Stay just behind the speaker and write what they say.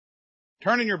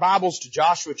Turn in your Bibles to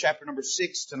Joshua chapter number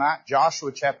 6 tonight.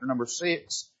 Joshua chapter number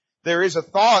 6. There is a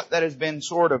thought that has been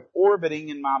sort of orbiting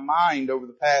in my mind over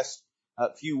the past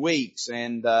few weeks.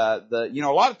 And, a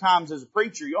lot of times as a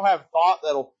preacher, you'll have a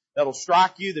thought that'll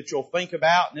strike you, that you'll think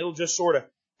about, and it'll just sort of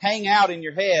hang out in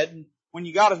your head. And when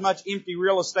you got as much empty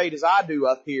real estate as I do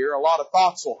up here, a lot of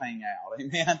thoughts will hang out.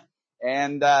 Amen.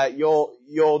 And, it'll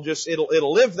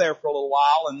live there for a little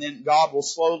while, and then God will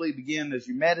slowly begin, as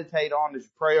you meditate on it, as you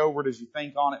pray over it, as you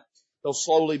think on it, He'll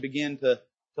slowly begin to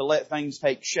let things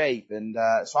take shape. And,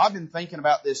 so I've been thinking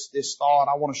about this thought.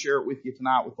 I want to share it with you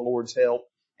tonight with the Lord's help.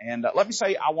 And, let me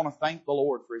say, I want to thank the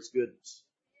Lord for His goodness.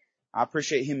 I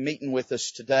appreciate Him meeting with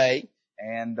us today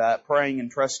and, praying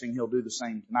and trusting He'll do the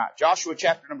same tonight. Joshua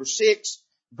chapter number 6.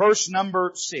 Verse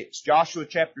number 6. Joshua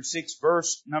chapter 6,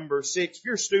 verse number 6. If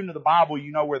you're a student of the Bible,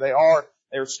 you know where they are.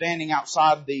 They're standing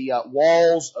outside the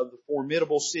walls of the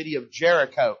formidable city of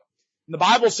Jericho. And the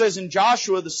Bible says, "And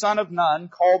Joshua the son of Nun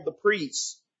called the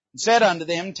priests, and said unto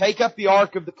them, Take up the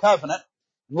ark of the covenant,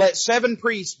 and let 7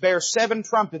 priests bear 7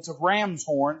 trumpets of ram's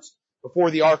horns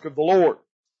before the ark of the Lord.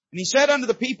 And he said unto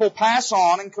the people, Pass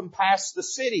on and compass the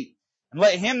city, and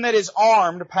let him that is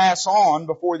armed pass on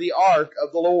before the ark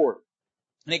of the Lord.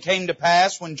 And it came to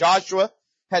pass, when Joshua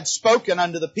had spoken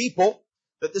unto the people,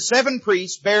 that the 7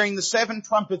 priests bearing the 7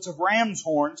 trumpets of ram's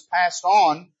horns passed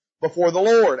on before the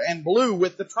Lord, and blew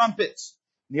with the trumpets.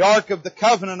 And the ark of the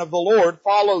covenant of the Lord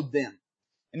followed them.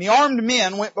 And the armed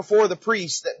men went before the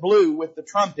priests that blew with the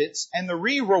trumpets, and the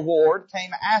reward came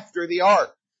after the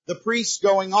ark, the priests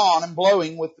going on and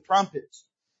blowing with the trumpets.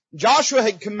 Joshua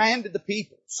had commanded the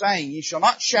people, saying, Ye shall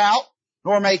not shout,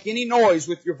 nor make any noise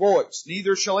with your voice,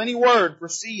 neither shall any word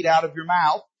proceed out of your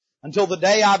mouth, until the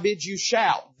day I bid you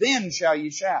shout. Then shall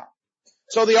you shout.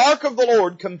 So the ark of the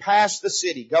Lord compassed the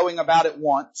city, going about it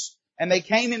once, and they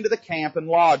came into the camp and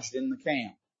lodged in the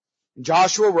camp. And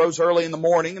Joshua rose early in the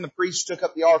morning, and the priests took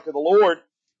up the ark of the Lord,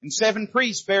 and 7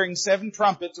 priests bearing 7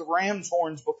 trumpets of ram's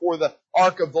horns before the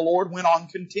ark of the Lord went on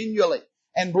continually,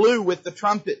 and blew with the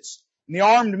trumpets. And the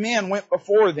armed men went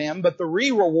before them, but the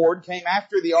reward came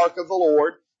after the ark of the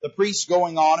Lord, the priests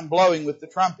going on and blowing with the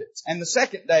trumpets. And the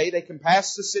second day they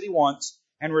compassed the city once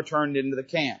and returned into the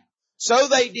camp. So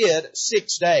they did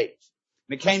 6 days.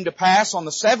 And it came to pass on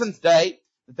the 7th day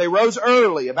that they rose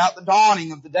early about the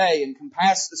dawning of the day and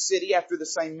compassed the city after the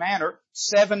same manner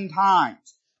 7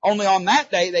 times. Only on that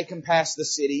day they compassed the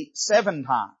city 7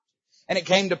 times. And it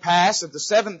came to pass at the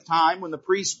 7th time, when the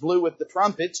priests blew with the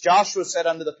trumpets, Joshua said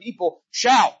unto the people,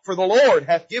 Shout, for the Lord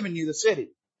hath given you the city.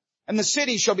 And the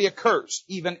city shall be accursed,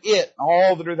 even it, and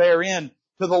all that are therein,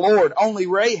 to the Lord. Only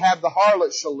Rahab the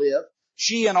harlot shall live,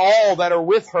 she and all that are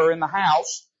with her in the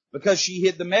house, because she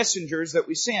hid the messengers that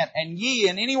we sent. And ye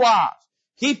in any wise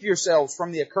keep yourselves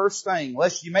from the accursed thing,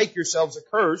 lest ye make yourselves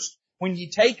accursed, when ye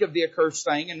take of the accursed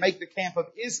thing, and make the camp of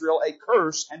Israel a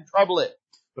curse, and trouble it.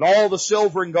 But all the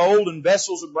silver and gold and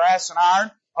vessels of brass and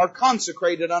iron are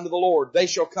consecrated unto the Lord. They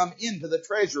shall come into the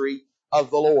treasury of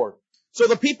the Lord. So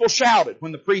the people shouted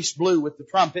when the priest blew with the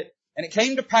trumpet. And it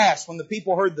came to pass, when the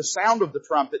people heard the sound of the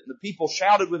trumpet, and the people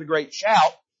shouted with a great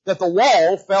shout, that the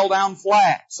wall fell down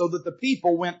flat, so that the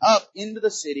people went up into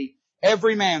the city,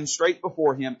 every man straight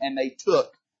before him, and they took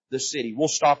the city. We'll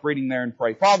stop reading there and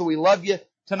pray. Father, we love you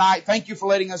tonight. Thank you for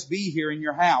letting us be here in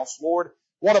your house, Lord.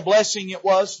 What a blessing it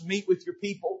was to meet with your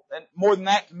people, and more than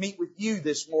that, to meet with you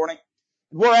this morning.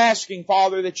 And we're asking,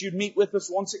 Father, that you'd meet with us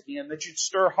once again, that you'd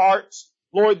stir hearts,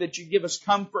 Lord, that you'd give us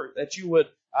comfort, that you would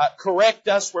correct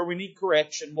us where we need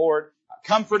correction, Lord.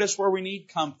 Comfort us where we need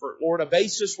comfort, Lord.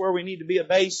 Abase us where we need to be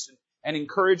abased, and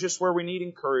encourage us where we need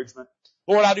encouragement.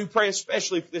 Lord, I do pray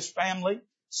especially for this family,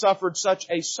 suffered such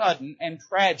a sudden and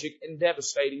tragic and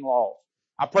devastating loss.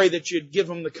 I pray that you'd give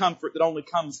them the comfort that only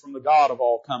comes from the God of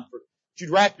all comfort. That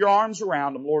you'd wrap your arms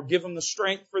around them, Lord. Give them the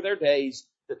strength for their days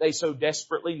that they so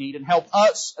desperately need. And help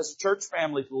us as a church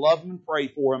family to love them and pray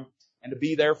for them and to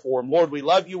be there for them. Lord, we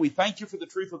love you. We thank you for the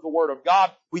truth of the Word of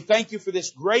God. We thank you for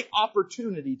this great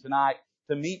opportunity tonight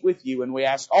to meet with you. And we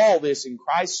ask all this in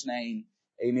Christ's name.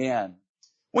 Amen.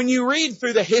 When you read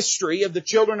through the history of the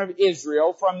children of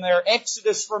Israel from their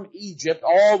exodus from Egypt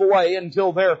all the way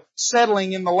until their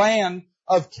settling in the land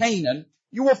of Canaan,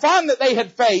 you will find that they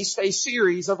had faced a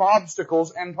series of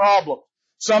obstacles and problems.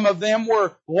 Some of them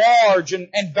were large and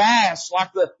vast,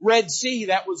 like the Red Sea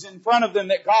that was in front of them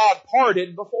that God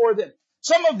parted before them.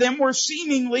 Some of them were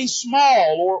seemingly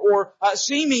small or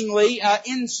seemingly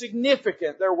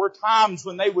insignificant. There were times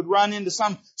when they would run into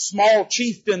some small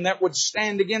chieftain that would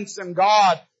stand against them.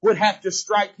 God would have to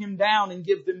strike him down and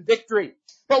give them victory.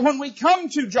 But when we come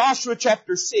to Joshua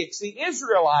chapter 6, the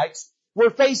Israelites were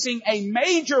facing a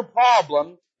major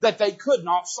problem that they could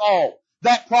not solve.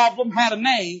 That problem had a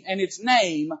name, and its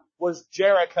name was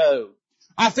Jericho.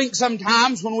 I think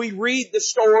sometimes when we read the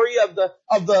story of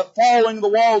the falling of the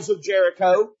walls of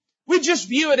Jericho, we just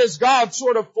view it as God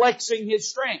sort of flexing His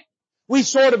strength. We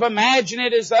sort of imagine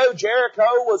it as though Jericho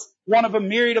was one of a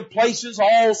myriad of places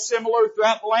all similar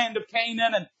throughout the land of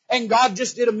Canaan, and God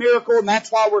just did a miracle, and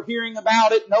that's why we're hearing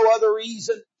about it, no other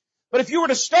reason. But if you were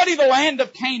to study the land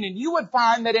of Canaan, you would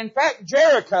find that in fact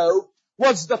Jericho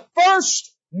was the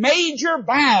first major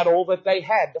battle that they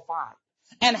had to fight.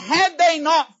 And had they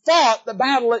not fought the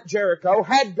battle at Jericho,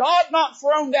 had God not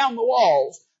thrown down the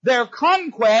walls, their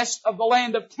conquest of the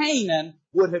land of Canaan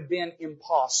would have been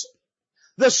impossible.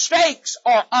 The stakes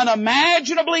are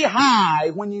unimaginably high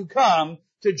when you come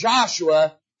to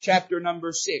Joshua chapter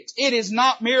number 6. It is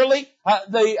not merely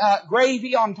the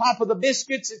gravy on top of the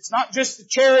biscuits. It's not just the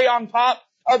cherry on top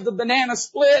of the banana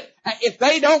split. If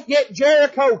they don't get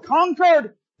Jericho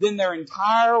conquered, then their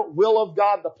entire will of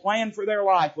God, the plan for their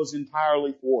life, was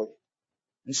entirely thwarted.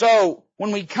 And so,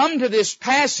 when we come to this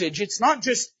passage, it's not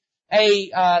just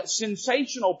a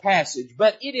sensational passage,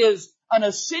 but it is an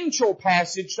essential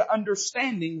passage to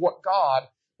understanding what God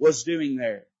was doing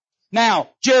there. Now,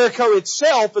 Jericho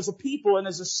itself as a people and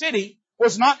as a city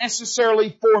was not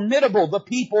necessarily formidable, the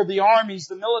people, the armies,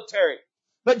 the military.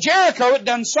 But Jericho had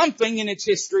done something in its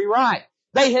history right.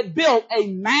 They had built a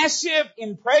massive,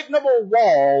 impregnable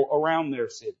wall around their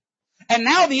city. And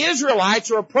now the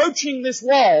Israelites are approaching this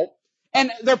wall,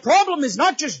 and their problem is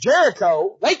not just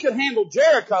Jericho. They could handle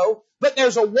Jericho, but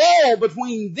there's a wall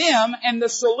between them and the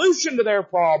solution to their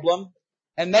problem,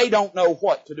 and they don't know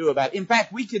what to do about it. In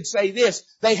fact, we could say this: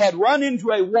 they had run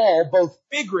into a wall both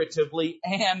figuratively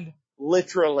and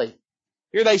literally.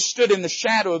 Here they stood in the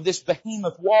shadow of this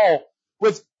behemoth wall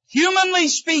with, humanly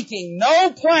speaking,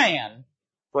 no plan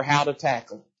for how to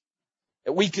tackle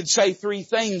it. We could say three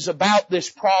things about this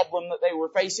problem that they were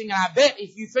facing, and I bet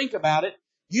if you think about it,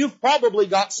 you've probably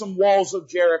got some walls of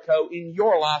Jericho in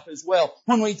your life as well.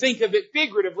 When we think of it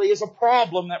figuratively as a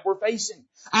problem that we're facing,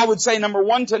 I would say number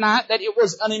one tonight that it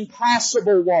was an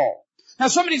impassable wall. Now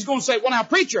somebody's going to say, well now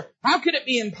preacher, how could it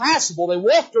be impassable? They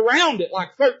walked around it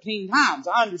like 13 times.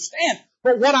 I understand.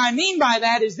 But what I mean by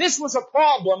that is this was a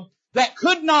problem that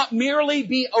could not merely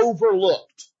be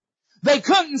overlooked. They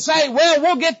couldn't say, well,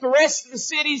 we'll get the rest of the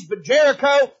cities, but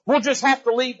Jericho, we'll just have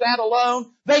to leave that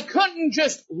alone. They couldn't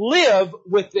just live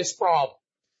with this problem.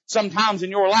 Sometimes in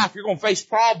your life, you're going to face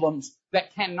problems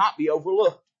that cannot be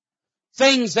overlooked.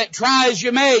 Things that try as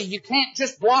you may, you can't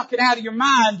just block it out of your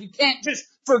mind. You can't just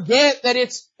forget that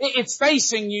it's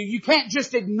facing you. You can't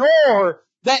just ignore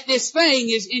that this thing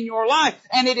is in your life.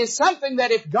 And it is something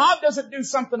that if God doesn't do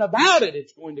something about it,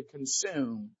 it's going to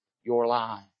consume your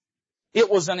life. It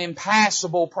was an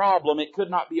impassable problem. It could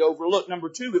not be overlooked. Number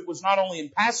two, it was not only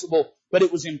impassable, but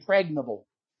it was impregnable.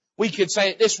 We could say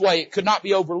it this way: it could not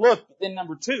be overlooked, but then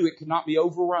number two, it could not be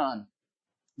overrun.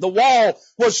 The wall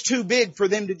was too big for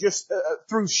them to just,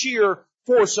 through sheer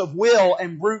force of will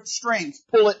and brute strength,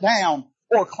 pull it down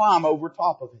or climb over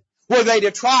top of it. Were they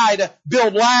to try to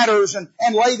build ladders and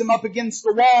lay them up against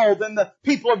the wall, then the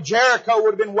people of Jericho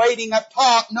would have been waiting up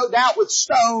top, no doubt with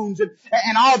stones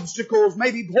and obstacles,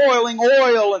 maybe boiling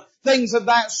oil and things of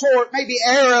that sort, maybe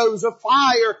arrows of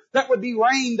fire that would be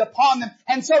rained upon them.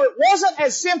 And so it wasn't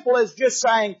as simple as just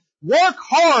saying, work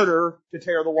harder to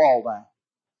tear the wall down.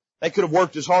 They could have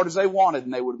worked as hard as they wanted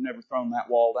and they would have never thrown that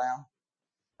wall down.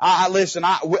 Listen,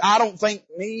 I don't think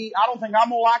I'm going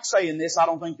to like saying this. I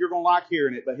don't think you're going to like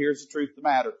hearing it, but here's the truth of the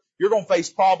matter. You're going to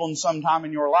face problems sometime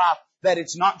in your life that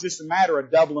it's not just a matter of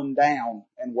doubling down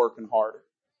and working harder.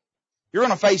 You're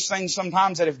going to face things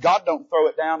sometimes that if God don't throw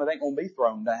it down, it ain't going to be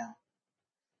thrown down.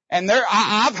 And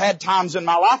I've had times in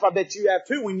my life, I bet you have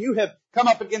too, when you have come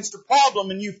up against a problem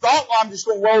and you thought, well, I'm just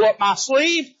going to roll up my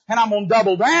sleeve and I'm going to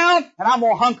double down and I'm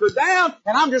going to hunker down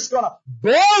and I'm just going to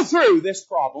blow through this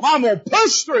problem. I'm going to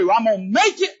push through. I'm going to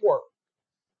make it work.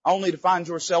 Only to find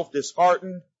yourself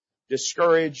disheartened,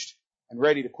 discouraged, and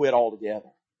ready to quit altogether.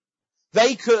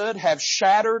 They could have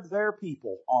shattered their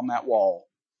people on that wall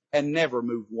and never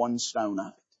moved one stone of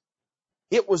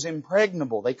it. It was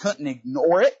impregnable. They couldn't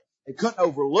ignore it. They couldn't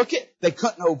overlook it. They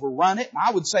couldn't overrun it. And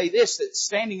I would say this, that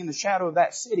standing in the shadow of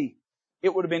that city,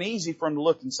 it would have been easy for them to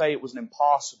look and say it was an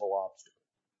impossible obstacle.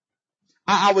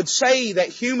 I would say that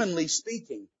humanly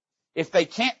speaking, if they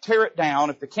can't tear it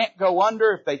down, if they can't go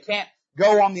under, if they can't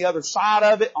go on the other side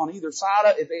of it, on either side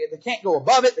of it, if they can't go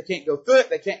above it, they can't go through it,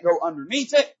 they can't go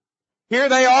underneath it, here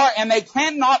they are and they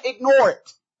cannot ignore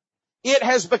it. It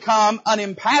has become an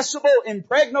impassable,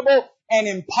 impregnable, and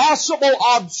impossible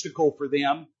obstacle for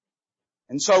them.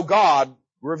 And so God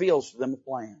reveals to them a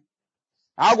plan.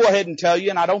 I'll go ahead and tell you,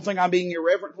 and I don't think I'm being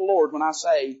irreverent to the Lord when I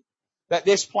say that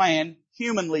this plan,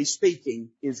 humanly speaking,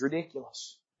 is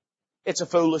ridiculous. It's a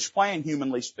foolish plan,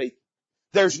 humanly speaking.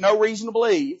 There's no reason to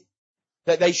believe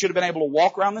that they should have been able to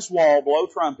walk around this wall, blow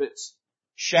trumpets,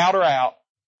 shout her out,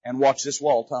 and watch this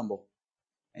wall tumble.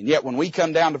 And yet when we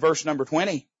come down to verse number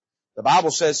 20, the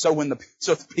Bible says, so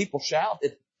the people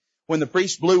shouted. When the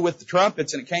priest blew with the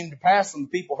trumpets, and it came to pass when the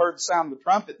people heard the sound of the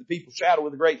trumpet, the people shouted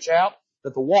with a great shout,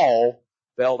 that the wall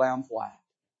fell down flat.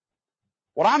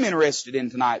 What I'm interested in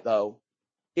tonight, though,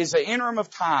 is the interim of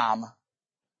time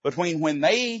between when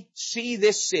they see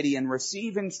this city and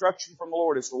receive instruction from the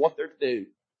Lord as to what they're to do,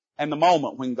 and the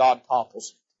moment when God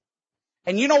topples it.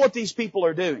 And you know what these people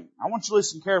are doing? I want you to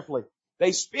listen carefully.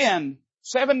 They spend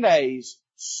 7 days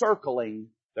circling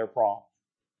their problem.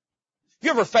 Have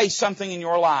you ever faced something in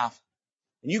your life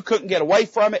and you couldn't get away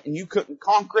from it and you couldn't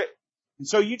conquer it, and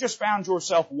so you just found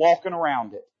yourself walking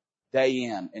around it day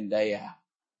in and day out?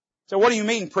 So what do you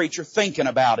mean, preacher? Thinking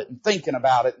about it and thinking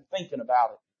about it and thinking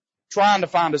about it. Trying to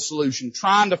find a solution,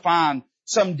 trying to find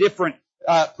some different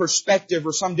perspective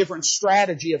or some different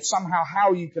strategy of somehow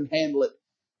how you can handle it.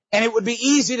 And it would be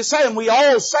easy to say, and we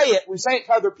all say it. We say it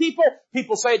to other people.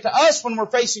 People say it to us when we're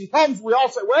facing problems. We all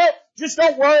say, well, just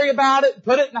don't worry about it.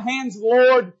 Put it in the hands of the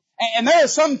Lord. And there are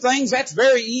some things that's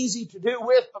very easy to do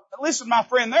with. But listen, my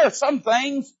friend, there are some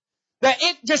things that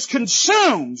it just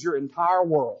consumes your entire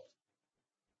world.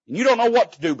 And you don't know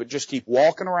what to do but just keep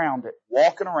walking around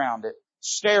it,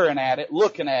 staring at it,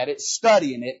 looking at it,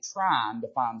 studying it, trying to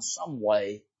find some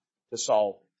way to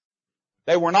solve it.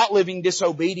 They were not living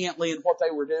disobediently in what they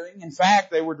were doing. In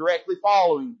fact, they were directly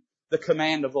following the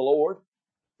command of the Lord.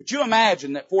 But you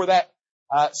imagine that for that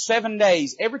 7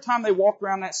 days, every time they walked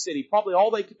around that city, probably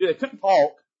all they could do, they couldn't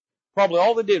talk. Probably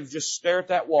all they did was just stare at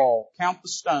that wall, count the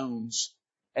stones,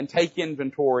 and take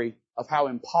inventory of how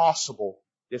impossible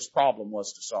this problem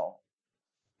was to solve.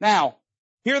 Now,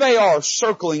 here they are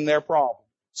circling their problem.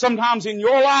 Sometimes in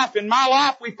your life, in my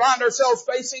life, we find ourselves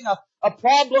facing a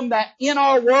problem that in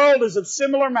our world is of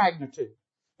similar magnitude.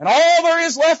 And all there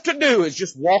is left to do is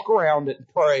just walk around it and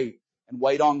pray and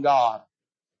wait on God.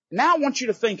 Now I want you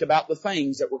to think about the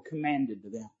things that were commanded to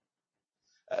them.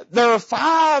 There are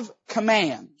 5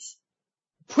 commands,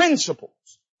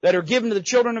 principles that are given to the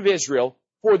children of Israel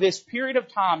for this period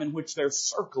of time in which they're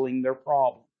circling their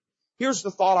problem. Here's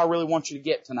the thought I really want you to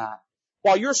get tonight.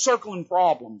 While you're circling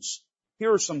problems,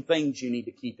 here are some things you need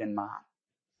to keep in mind.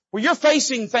 Where you're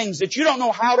facing things that you don't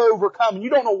know how to overcome and you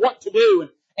don't know what to do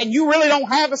and you really don't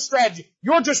have a strategy.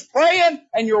 You're just praying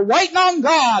and you're waiting on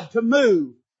God to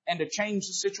move and to change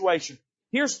the situation.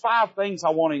 Here's 5 things I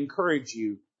want to encourage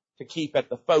you to keep at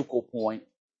the focal point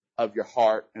of your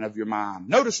heart and of your mind.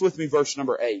 Notice with me verse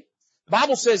number 8. The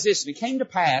Bible says this, and it came to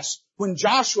pass when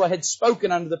Joshua had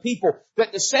spoken unto the people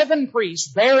that the 7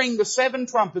 priests bearing the 7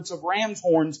 trumpets of ram's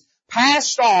horns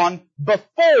passed on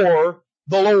before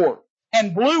the Lord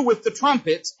and blew with the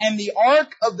trumpets, and the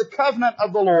ark of the covenant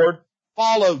of the Lord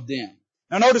followed them.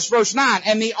 Now notice verse 9,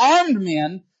 and the armed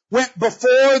men went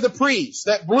before the priests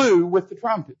that blew with the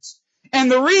trumpets.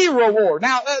 And the reward.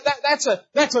 Now,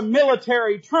 that's a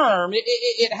military term.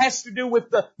 It has to do with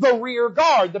the rear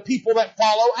guard, the people that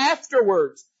follow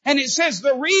afterwards. And it says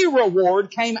the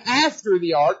reward came after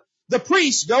the ark, the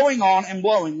priests going on and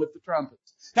blowing with the trumpets.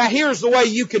 Now here's the way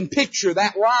you can picture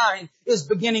that line is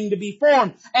beginning to be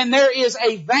formed. And there is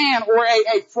a van or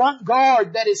a front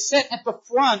guard that is set at the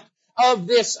front of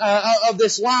this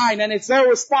line, and it's their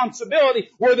responsibility,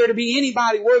 were there to be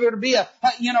anybody, were there to be a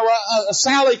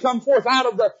sally come forth out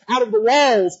of the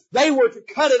walls, they were to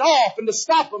cut it off and to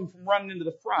stop them from running into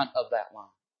the front of that line.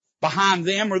 Behind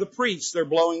them are the priests. They're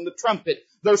blowing the trumpet.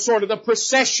 They're sort of the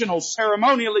processional,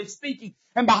 ceremonially speaking.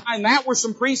 And behind that were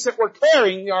some priests that were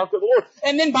carrying the ark of the Lord.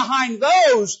 And then behind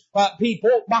those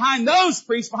people, behind those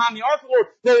priests, behind the ark of the Lord,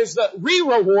 there's the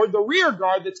reward, the rear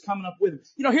guard that's coming up with them.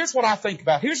 You know, here's what I think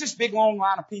about. Here's this big long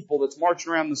line of people that's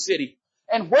marching around the city.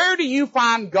 And where do you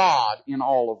find God in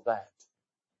all of that?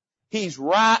 He's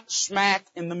right smack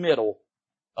in the middle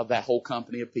of that whole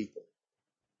company of people.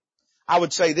 I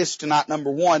would say this tonight,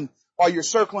 number 1, while you're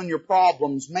circling your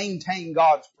problems, maintain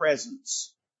God's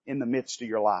presence in the midst of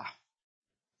your life.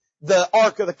 The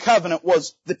Ark of the Covenant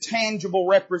was the tangible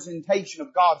representation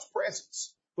of God's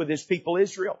presence with His people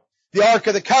Israel. The Ark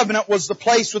of the Covenant was the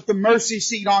place with the mercy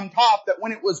seat on top, that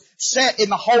when it was set in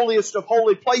the holiest of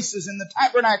holy places in the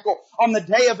tabernacle on the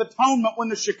Day of Atonement, when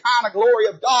the Shekinah glory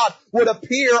of God would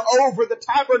appear over the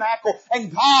tabernacle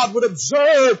and God would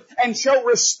observe and show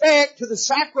respect to the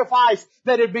sacrifice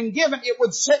that had been given, it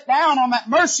would sit down on that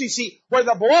mercy seat where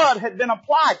the blood had been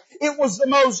applied. It was the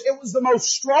most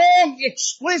strong,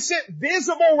 explicit,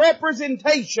 visible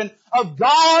representation of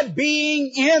God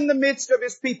being in the midst of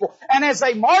His people. And as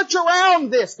they march around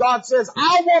this, God says,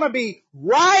 I want to be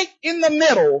right in the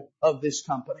middle of this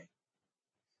company.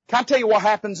 Can I tell you what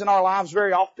happens in our lives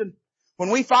very often? When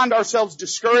we find ourselves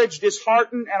discouraged,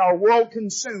 disheartened, and our world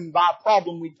consumed by a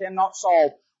problem we cannot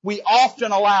solve, we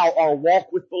often allow our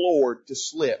walk with the Lord to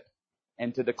slip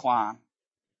and to decline.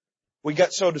 We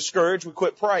get so discouraged, we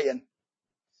quit praying.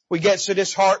 We get so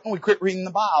disheartened, we quit reading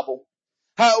the Bible.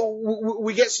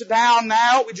 We get so down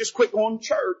now, we just quit going to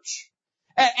church.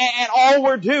 And all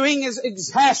we're doing is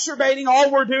exacerbating,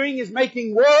 all we're doing is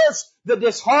making worse the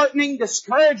disheartening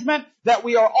discouragement that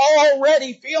we are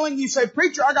already feeling. You say,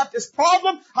 preacher, I got this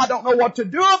problem. I don't know what to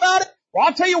do about it. Well,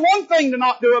 I'll tell you one thing to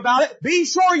not do about it. Be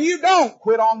sure you don't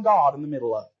quit on God in the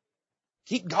middle of it.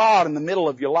 Keep God in the middle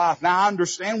of your life. Now, I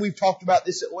understand we've talked about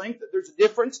this at length, that there's a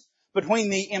difference between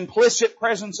the implicit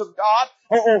presence of God,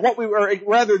 or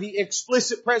the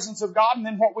explicit presence of God, and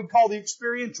then what we call the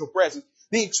experiential presence.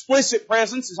 The explicit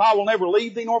presence is, I will never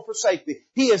leave thee nor forsake thee.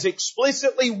 He is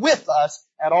explicitly with us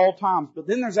at all times. But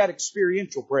then there's that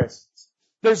experiential presence.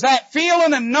 There's that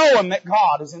feeling and knowing that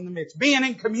God is in the midst. Being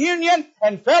in communion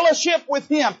and fellowship with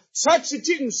Him, such that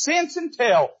you can sense and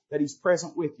tell that He's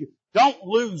present with you. Don't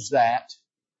lose that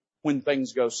when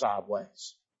things go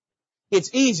sideways. It's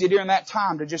easy during that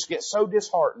time to just get so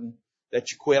disheartened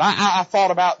that you quit. I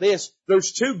thought about this.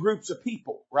 There's two groups of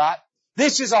people, right?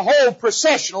 This is a whole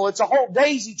processional. It's a whole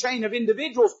daisy chain of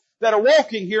individuals that are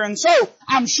walking here. And so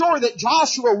I'm sure that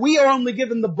Joshua, we are only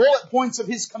given the bullet points of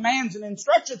his commands and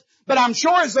instructions, but I'm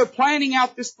sure as they're planning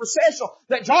out this processional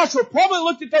that Joshua probably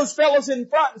looked at those fellows in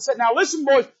front and said, now listen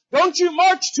boys, don't you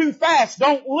march too fast.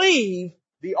 Don't leave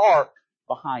the ark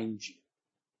behind you.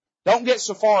 Don't get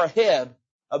so far ahead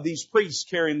of these priests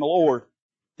carrying the Lord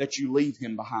that you leave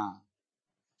Him behind.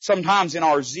 Sometimes in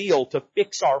our zeal to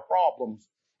fix our problems,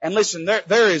 and listen,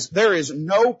 there is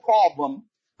no problem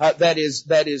that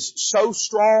is so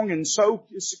strong and so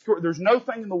secure. There's no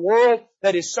thing in the world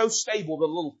that is so stable that a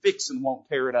little fixing won't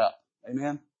tear it up.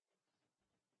 Amen.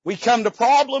 We come to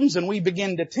problems and we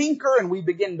begin to tinker and we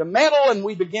begin to meddle and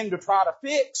we begin to try to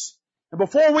fix. And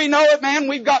before we know it, man,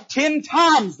 we've got 10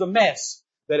 times the mess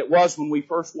that it was when we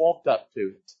first walked up to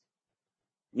it.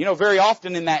 You know, very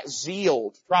often in that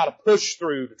zeal to try to push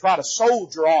through, to try to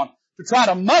soldier on, to try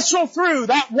to muscle through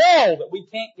that wall that we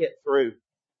can't get through,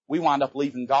 we wind up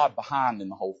leaving God behind in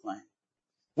the whole thing.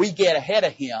 We get ahead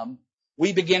of Him.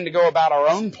 We begin to go about our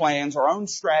own plans, our own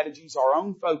strategies, our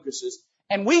own focuses,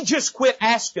 and we just quit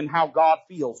asking how God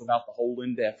feels about the whole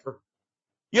endeavor.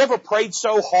 You ever prayed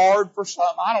so hard for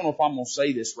something? I don't know if I'm going to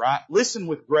say this right. Listen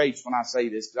with grace when I say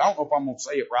this, because I don't know if I'm going to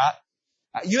say it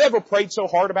right. You ever prayed so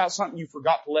hard about something you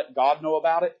forgot to let God know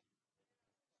about it?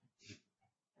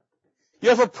 You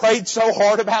ever prayed so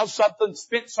hard about something,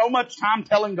 spent so much time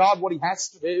telling God what He has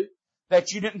to do,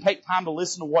 that you didn't take time to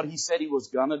listen to what He said He was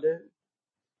gonna do?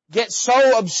 Get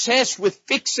so obsessed with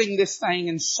fixing this thing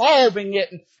and solving it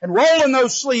and rolling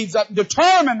those sleeves up and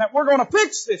determined that we're going to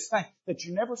fix this thing, that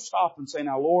you never stop and say,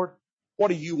 now Lord, what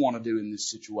do you want to do in this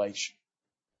situation?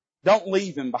 Don't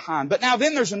leave Him behind. But now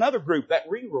then there's another group, that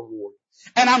re-reward.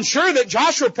 And I'm sure that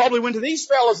Joshua probably went to these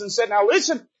fellows and said, now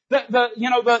listen,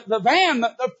 the van,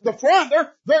 the front,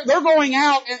 they're going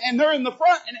out and they're in the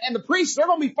front and the priests, they're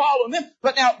going to be following them.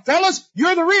 But now, fellas,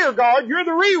 you're the rear guard, you're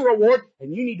the re-reward,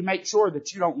 and you need to make sure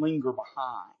that you don't linger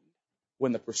behind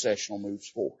when the processional moves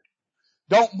forward.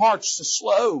 Don't march so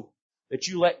slow that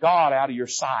you let God out of your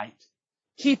sight.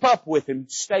 Keep up with Him,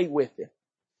 stay with Him.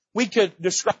 We could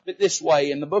describe it this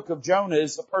way, and the book of Jonah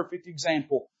is the perfect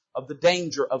example of the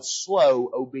danger of slow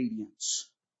obedience.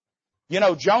 You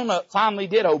know, Jonah finally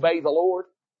did obey the Lord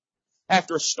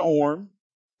after a storm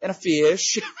and a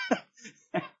fish,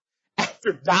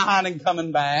 after dying and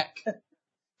coming back.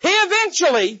 He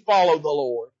eventually followed the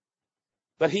Lord,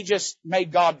 but he just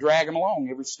made God drag him along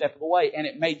every step of the way, and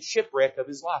it made shipwreck of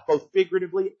his life, both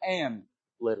figuratively and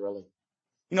literally.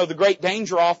 You know, the great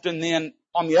danger often then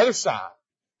on the other side,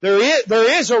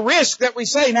 there is a risk that we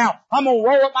say, now, I'm going to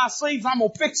roll up my sleeves, I'm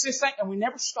going to fix this thing, and we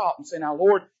never stop and say, now,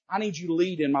 Lord, I need you to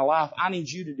lead in my life. I need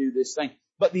you to do this thing.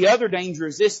 But the other danger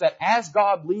is this, that as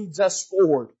God leads us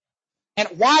forward, and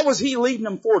why was He leading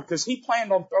them forward? Because He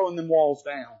planned on throwing them walls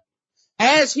down.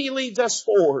 As He leads us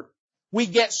forward, we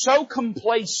get so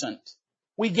complacent,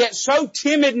 we get so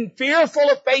timid and fearful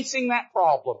of facing that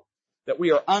problem that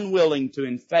we are unwilling to,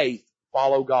 in faith,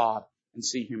 follow God and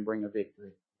see Him bring a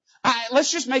victory.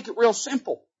 Let's just make it real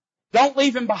simple. Don't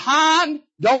leave Him behind.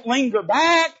 Don't linger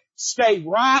back. Stay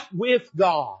right with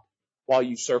God while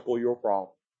you circle your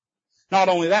problem. Not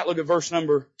only that, look at verse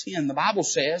number 10. The Bible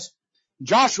says,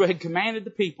 Joshua had commanded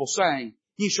the people, saying,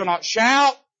 Ye shall not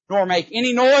shout, nor make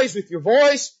any noise with your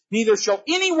voice, neither shall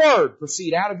any word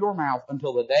proceed out of your mouth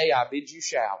until the day I bid you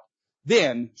shout.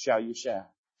 Then shall you shout.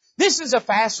 This is a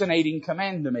fascinating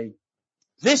command to me.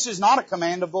 This is not a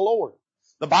command of the Lord.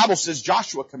 The Bible says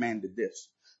Joshua commanded this.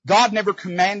 God never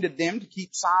commanded them to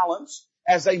keep silence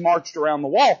as they marched around the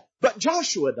wall, but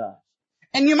Joshua does.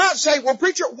 And you might say, well,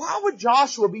 preacher, why would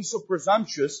Joshua be so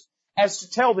presumptuous as to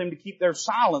tell them to keep their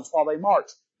silence while they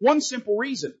marched? One simple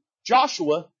reason.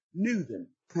 Joshua knew them.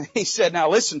 He said, now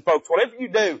listen, folks, whatever you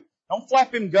do, don't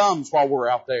flap them gums while we're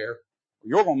out there, or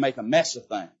you're going to make a mess of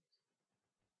things.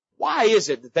 Why is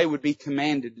it that they would be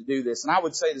commanded to do this? And I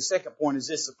would say the second point is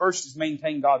this. The first is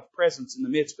maintain God's presence in the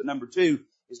midst, but number two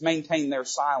is maintain their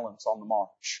silence on the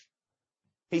march.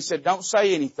 He said, don't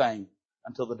say anything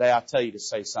until the day I tell you to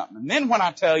say something. And then when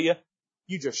I tell you,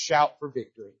 you just shout for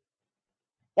victory.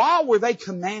 Why were they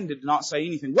commanded to not say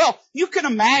anything? Well, you can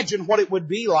imagine what it would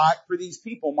be like for these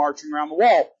people marching around the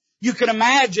wall. You can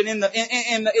imagine in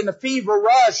the fever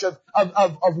rush of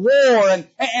war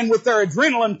and with their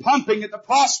adrenaline pumping at the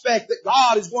prospect that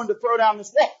God is going to throw down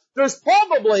this wall. There's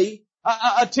probably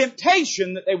a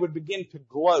temptation that they would begin to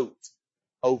gloat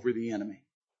over the enemy.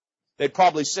 They'd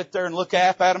probably sit there and look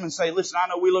up at them and say, listen, I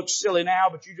know we look silly now,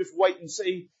 but you just wait and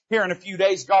see. Here in a few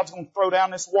days, God's going to throw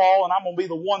down this wall and I'm going to be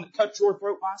the one that cuts your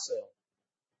throat myself.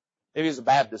 Maybe as a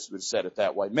Baptist would have said it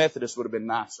that way. Methodist would have been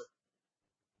nicer.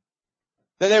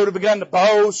 That they would have begun to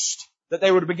boast, that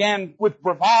they would have begun with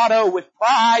bravado, with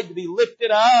pride to be lifted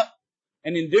up.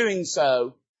 And in doing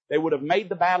so, they would have made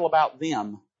the battle about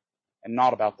them and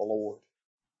not about the Lord.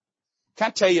 Can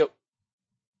I tell you,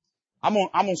 I'm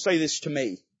going to say this to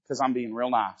me because I'm being real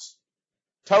nice.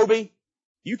 Toby,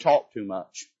 you talk too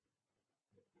much.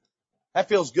 That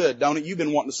feels good, don't it? You've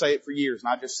been wanting to say it for years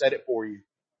and I just said it for you.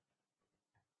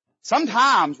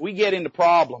 Sometimes we get into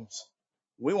problems.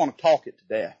 We want to talk it to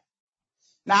death.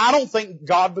 Now, I don't think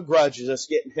God begrudges us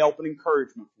getting help and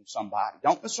encouragement from somebody.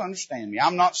 Don't misunderstand me.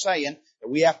 I'm not saying that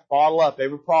we have to bottle up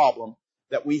every problem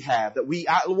that we have.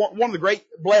 One of the great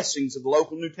blessings of the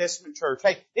local New Testament church,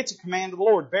 hey, it's a command of the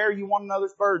Lord. Bear you one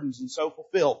another's burdens and so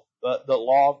fulfill the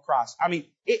law of Christ. I mean,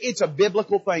 it's a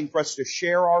biblical thing for us to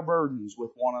share our burdens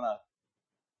with one another.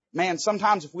 Man,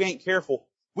 sometimes if we ain't careful,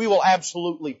 we will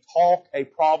absolutely talk a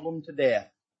problem to death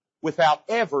without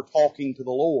ever talking to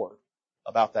the Lord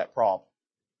about that problem.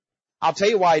 I'll tell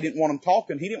you why He didn't want them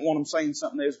talking. He didn't want them saying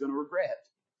something they was going to regret.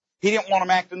 He didn't want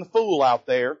them acting the fool out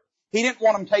there. He didn't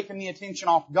want them taking the attention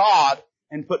off God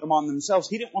and putting them on themselves.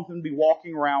 He didn't want them to be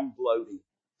walking around gloating.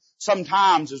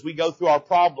 Sometimes as we go through our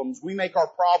problems, we make our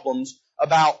problems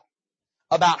about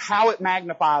how it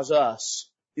magnifies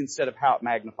us instead of how it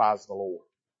magnifies the Lord.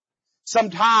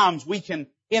 Sometimes we can,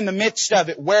 in the midst of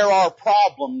it, wear our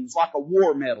problems like a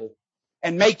war medal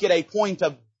and make it a point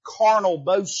of carnal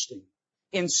boasting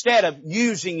instead of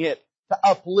using it to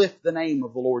uplift the name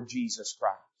of the Lord Jesus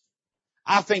Christ.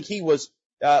 I think He was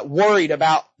worried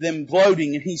about them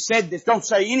gloating, and He said this, don't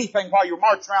say anything while you're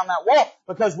marching around that wall,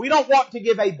 because we don't want to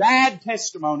give a bad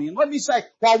testimony. And let me say,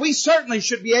 while we certainly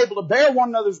should be able to bear one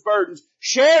another's burdens,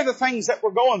 share the things that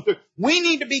we're going through, we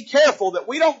need to be careful that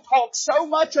we don't talk so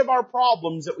much of our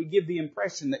problems that we give the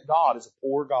impression that God is a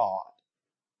poor God.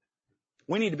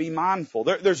 We need to be mindful.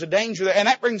 There's a danger there. And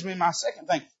that brings me to my second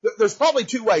thing. There's probably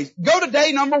two ways. Go to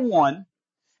day number one,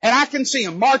 and I can see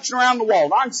them marching around the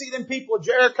wall. I can see them people of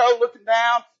Jericho looking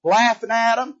down, laughing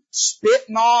at them,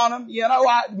 spitting on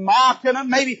them, mocking them,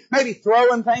 maybe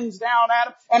throwing things down at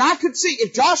them. And I could see,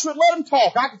 if Joshua would let them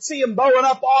talk, I could see them bowing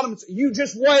up on them and say, you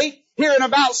just wait. Here in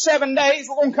about 7 days,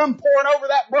 we're going to come pouring over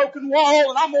that broken wall,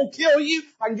 and I'm going to kill you.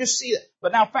 I can just see it.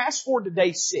 But now fast forward to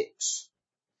day 6.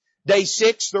 Day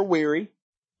 6, they're weary.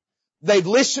 They've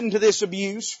listened to this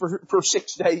abuse for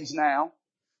 6 days now.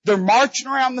 They're marching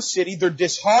around the city. They're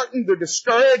disheartened. They're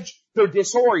discouraged. They're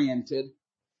disoriented.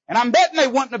 And I'm betting they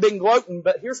wouldn't have been gloating,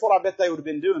 but here's what I bet they would have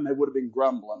been doing. They would have been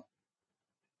grumbling.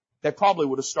 They probably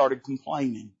would have started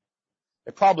complaining.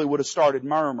 They probably would have started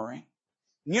murmuring.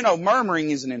 You know, murmuring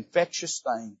is an infectious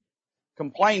thing.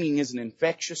 Complaining is an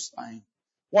infectious thing.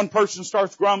 One person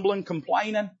starts grumbling,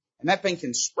 complaining, and that thing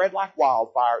can spread like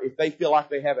wildfire if they feel like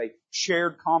they have a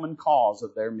shared common cause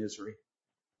of their misery.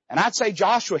 And I'd say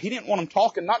Joshua, he didn't want them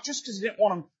talking, not just because he didn't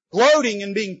want them gloating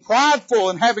and being prideful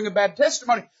and having a bad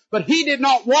testimony. But he did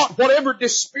not want whatever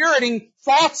dispiriting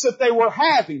thoughts that they were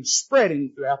having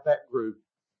spreading throughout that group.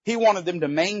 He wanted them to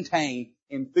maintain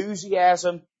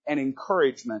enthusiasm and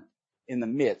encouragement in the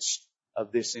midst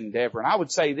of this endeavor. And I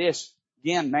would say this,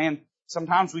 again, man,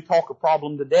 sometimes we talk a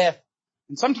problem to death,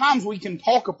 and sometimes we can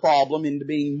talk a problem into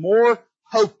being more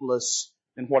hopeless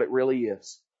than what it really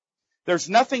is. There's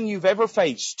nothing you've ever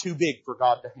faced too big for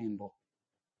God to handle.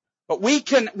 But we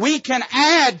can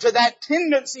add to that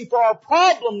tendency for our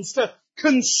problems to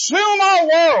consume our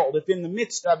world if in the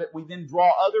midst of it we then draw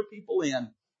other people in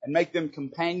and make them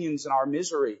companions in our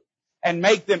misery and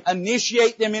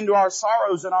initiate them into our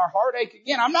sorrows and our heartache.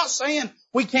 Again, I'm not saying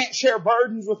we can't share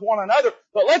burdens with one another,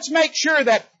 but let's make sure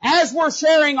that as we're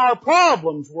sharing our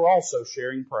problems, we're also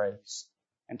sharing praise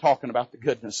and talking about the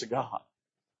goodness of God.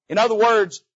 In other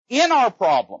words, in our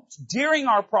problems, during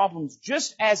our problems,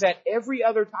 just as at every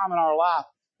other time in our life,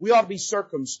 we ought to be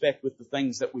circumspect with the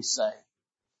things that we say.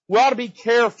 We ought to be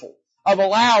careful of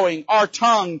allowing our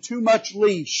tongue too much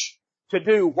leash to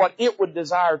do what it would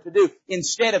desire to do,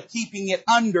 instead of keeping it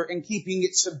under and keeping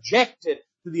it subjected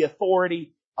to the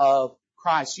authority of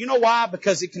Christ. You know why?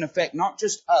 Because it can affect not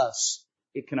just us,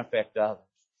 it can affect others.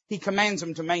 He commands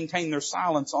them to maintain their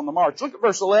silence on the march. Look at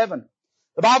verse 11.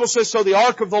 The Bible says, so the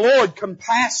ark of the Lord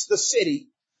compassed the city,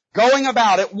 going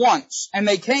about it once, and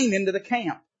they came into the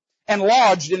camp and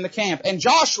lodged in the camp. And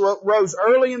Joshua rose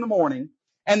early in the morning,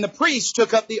 and the priests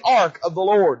took up the ark of the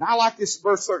Lord. Now I like this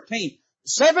verse 13.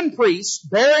 7 priests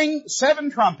bearing 7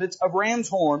 trumpets of ram's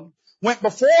horn went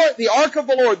before the ark of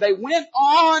the Lord. They went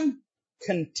on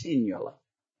continually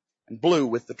and blew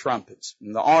with the trumpets.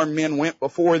 And the armed men went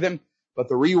before them, but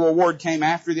the reward came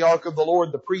after the ark of the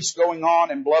Lord, the priests going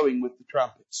on and blowing with the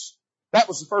trumpets. That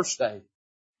was the first day.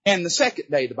 And the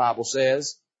second day, the Bible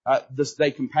says,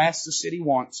 they compassed the city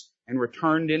once and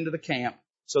returned into the camp.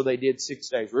 So they did 6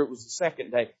 days, or it was the second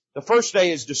day. The first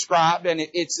day is described, and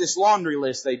it's this laundry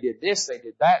list. They did this, they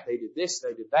did that, they did this,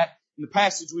 they did that. In the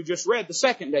passage we just read, the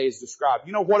second day is described.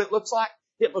 You know what it looks like?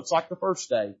 It looks like the first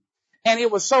day. And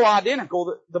it was so identical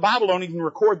that the Bible don't even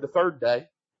record the third day.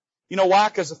 You know why?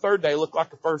 Because the third day looked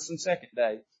like the first and second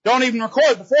day. Don't even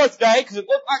record the fourth day because it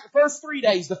looked like the first 3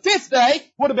 days. The fifth day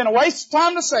would have been a waste of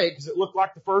time to say it because it looked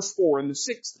like the first 4. And the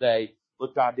sixth day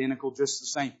looked identical, just the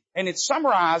same. And it's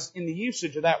summarized in the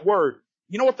usage of that word.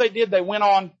 You know what they did? They went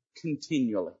on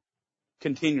continually.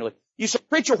 Continually. You say,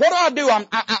 preacher, what do?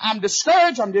 I'm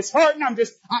discouraged. I'm disheartened.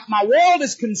 My world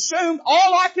is consumed.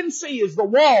 All I can see is the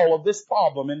wall of this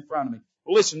problem in front of me.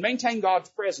 Well, listen, maintain God's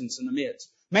presence in the midst.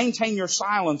 Maintain your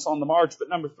silence on the march. But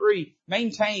number 3,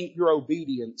 maintain your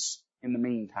obedience in the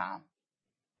meantime.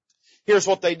 Here's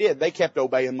what they did. They kept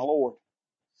obeying the Lord.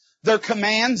 Their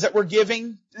commands that were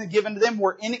given to them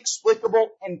were inexplicable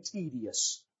and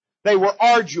tedious. They were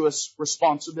arduous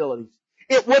responsibilities.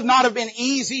 It would not have been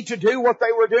easy to do what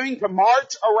they were doing, to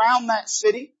march around that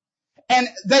city. And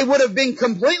they would have been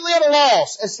completely at a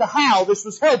loss as to how this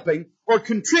was helping or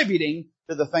contributing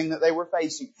to the thing that they were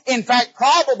facing. In fact,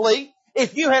 probably,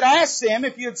 if you had asked them,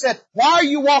 if you had said, why are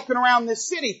you walking around this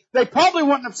city? They probably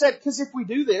wouldn't have said, because if we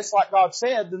do this, like God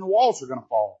said, then the walls are going to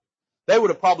fall. They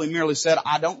would have probably merely said,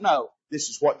 I don't know. This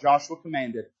is what Joshua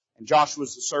commanded. And Joshua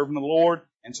is the servant of the Lord,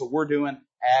 and so we're doing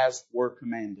as we're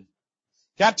commanded.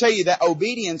 Can I tell you that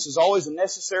obedience is always a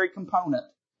necessary component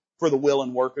for the will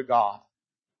and work of God?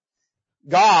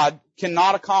 God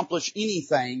cannot accomplish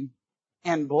anything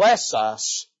and bless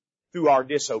us through our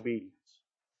disobedience.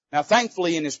 Now,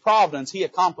 thankfully, in His providence, He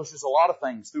accomplishes a lot of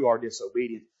things through our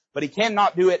disobedience. But He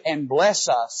cannot do it and bless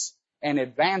us and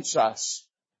advance us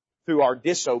through our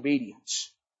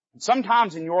disobedience. And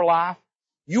sometimes in your life,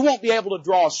 you won't be able to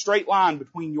draw a straight line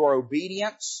between your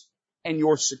obedience and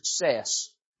your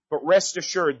success. But rest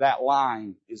assured that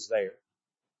line is there.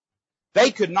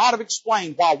 They could not have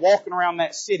explained why walking around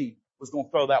that city was going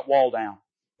to throw that wall down.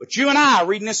 But you and I,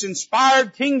 reading this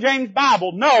inspired King James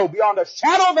Bible, know beyond a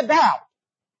shadow of a doubt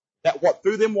that what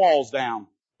threw them walls down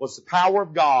was the power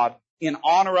of God in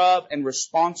honor of and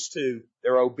response to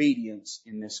their obedience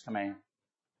in this command.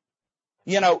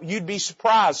 You know, you'd be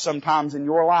surprised sometimes in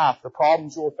your life, the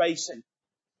problems you're facing,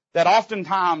 that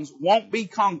oftentimes won't be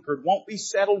conquered, won't be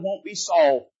settled, won't be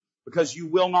solved, because you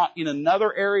will not, in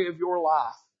another area of your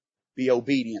life, be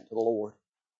obedient to the Lord.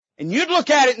 And you'd look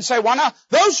at it and say, why not?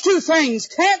 Those two things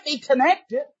can't be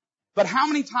connected. But how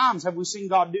many times have we seen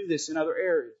God do this in other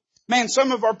areas? Man,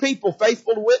 some of our people,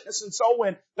 faithful to witness and soul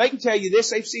win, they can tell you this,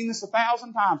 they've seen this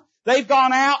 1,000 times. They've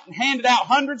gone out and handed out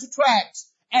hundreds of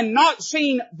tracts and not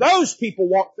seen those people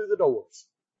walk through the doors,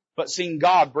 but seen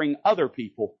God bring other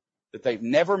people that they've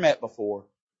never met before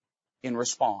in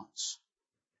response.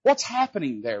 What's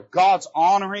happening there? God's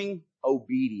honoring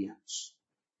obedience.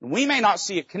 And we may not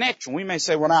see a connection. We may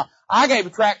say, well now, I gave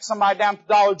a tract to somebody down at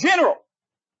the Dollar General.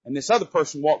 And this other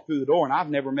person walked through the door and I've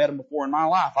never met them before in my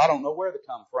life. I don't know where they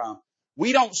come from.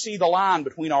 We don't see the line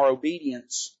between our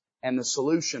obedience and the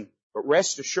solution, but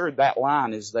rest assured that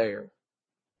line is there.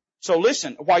 So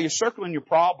listen, while you're circling your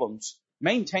problems,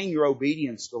 maintain your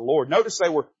obedience to the Lord. Notice they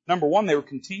were, number one, they were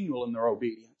continual in their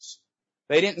obedience.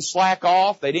 They didn't slack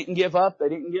off. They didn't give up. They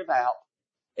didn't give out.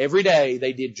 Every day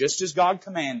they did just as God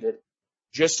commanded,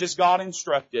 just as God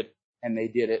instructed, and they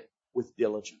did it with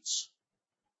diligence.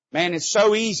 Man, it's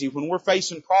so easy when we're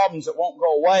facing problems that won't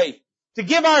go away to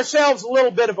give ourselves a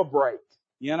little bit of a break.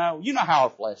 You know how our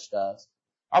flesh does.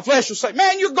 Our flesh will say,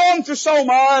 man, you're going through so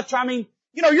much. I mean,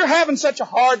 you're having such a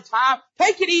hard time.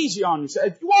 Take it easy on yourself.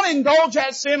 If you want to indulge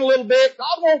that sin a little bit,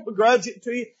 God won't begrudge it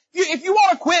to you. If you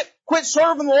want to quit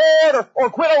serving the Lord or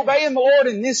quit obeying the Lord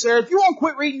in this area, if you want to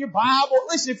quit reading your Bible,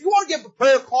 listen, if you want to give the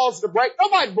prayer closet a break,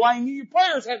 nobody blame you. Your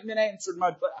prayers haven't been answered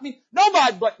much. I mean,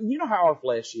 nobody blame you. You know how our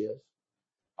flesh is.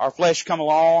 Our flesh come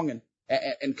along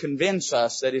and convince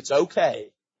us that it's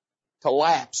okay to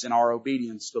lapse in our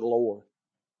obedience to the Lord.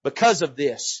 Because of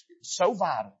this, it's so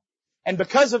vital. And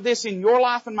because of this in your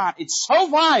life and mine, it's so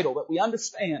vital that we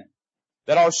understand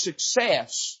that our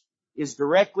success is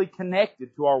directly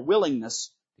connected to our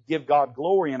willingness to give God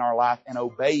glory in our life and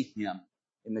obey Him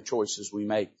in the choices we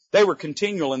make. They were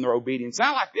continual in their obedience.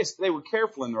 Not like this, they were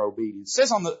careful in their obedience. It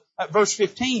says on verse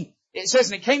 15, it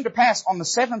says, and it came to pass on the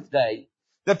seventh day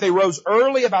that they rose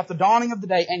early about the dawning of the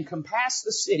day and compassed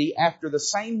the city after the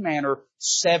same manner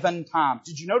 7 times.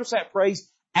 Did you notice that phrase?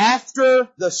 After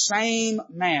the same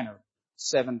manner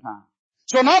 7 times.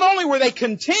 So not only were they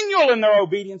continual in their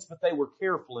obedience, but they were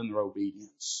careful in their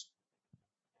obedience.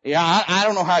 Yeah, I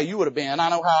don't know how you would have been. I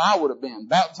know how I would have been.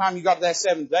 About the time you got to that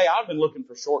 7th day, I'd have been looking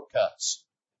for shortcuts.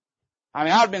 I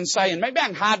mean, I'd have been saying, maybe I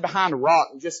can hide behind a rock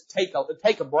and just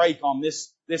take a break on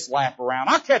this lap around.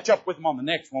 I'll catch up with them on the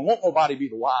next one. Won't nobody be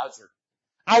the wiser.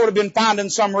 I would have been finding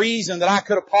some reason that I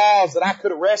could have paused, that I could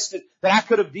have rested, that I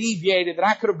could have deviated, that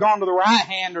I could have gone to the right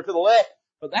hand or to the left.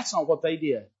 But that's not what they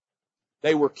did.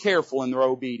 They were careful in their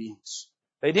obedience.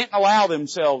 They didn't allow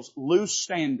themselves loose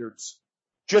standards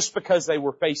just because they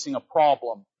were facing a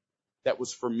problem that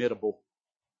was formidable.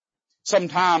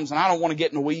 Sometimes, and I don't want to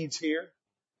get in the weeds here,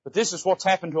 but this is what's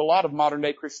happened to a lot of modern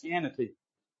day Christianity.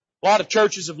 A lot of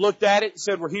churches have looked at it and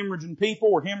said we're hemorrhaging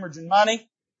people, we're hemorrhaging money.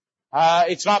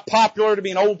 It's not popular to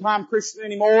be an old-time Christian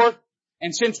anymore.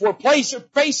 And since we're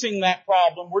facing that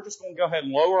problem, we're just going to go ahead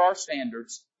and lower our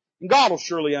standards. And God will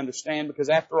surely understand, because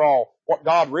after all, what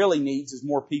God really needs is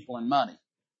more people and money.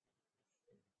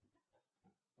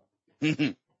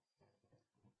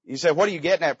 You say, what are you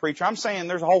getting at, preacher? I'm saying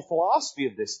there's a whole philosophy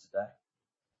of this today.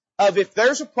 Of if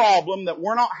there's a problem that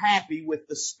we're not happy with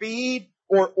the speed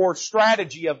or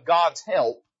strategy of God's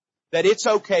help, that it's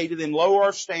okay to then lower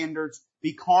our standards,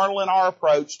 be carnal in our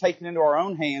approach, take it into our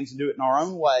own hands and do it in our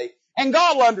own way. And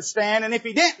God will understand, and if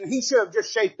He didn't, He should have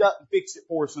just shaped up and fixed it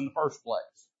for us in the first place.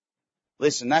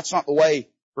 Listen, that's not the way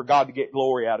for God to get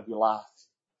glory out of your life.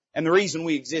 And the reason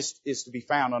we exist is to be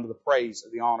found under the praise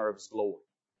of the honor of His glory.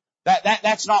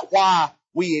 That's not why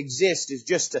we exist, is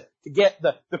just to get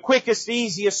the quickest,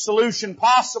 easiest solution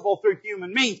possible through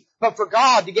human means, but for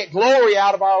God to get glory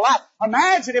out of our life.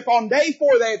 Imagine if on day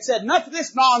 4 they had said, enough of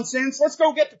this nonsense, let's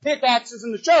go get the pickaxes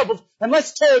and the shovels and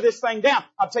let's tear this thing down.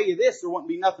 I'll tell you this, there wouldn't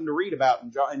be nothing to read about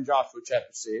in Joshua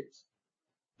chapter 6.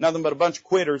 Nothing but a bunch of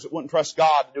quitters that wouldn't trust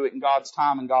God to do it in God's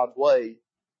time and God's way.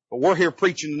 But we're here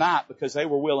preaching tonight because they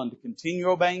were willing to continue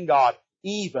obeying God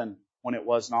even when it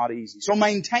was not easy. So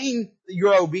maintain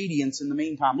your obedience in the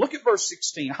meantime. Look at verse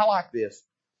 16. I like this.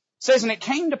 It says, and it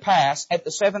came to pass at the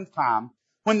 7th time,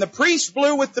 when the priest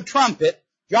blew with the trumpet,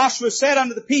 Joshua said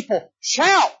unto the people,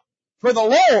 shout, for the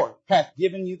Lord hath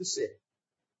given you the city.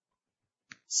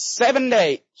 7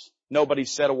 days, nobody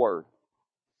said a word.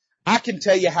 I can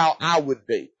tell you how I would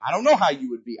be. I don't know how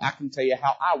you would be. I can tell you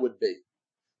how I would be.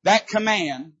 That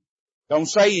command, don't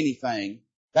say anything,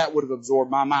 that would have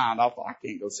absorbed my mind. I thought, I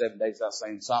can't go 7 days without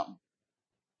saying something.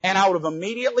 And I would have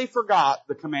immediately forgot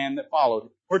the command that followed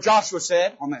it. Where Joshua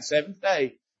said, on that 7th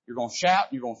day, you're going to shout,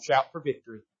 and you're going to shout for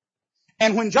victory.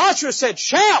 And when Joshua said,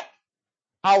 shout,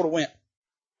 I would have went,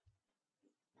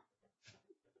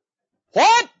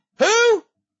 what? Who?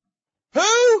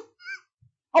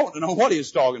 I want to know what he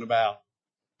was talking about.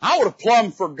 I would have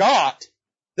plumb forgot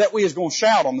that we was going to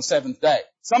shout on the 7th day.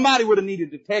 Somebody would have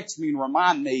needed to text me and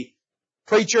remind me,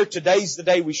 preacher, today's the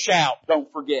day we shout,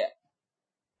 don't forget.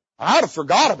 I would have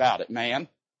forgot about it, man.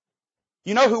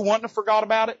 You know who wouldn't have forgot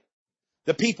about it?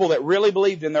 The people that really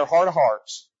believed in their heart of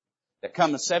hearts that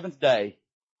come the seventh day,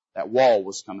 that wall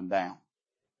was coming down.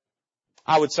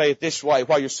 I would say it this way,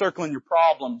 while you're circling your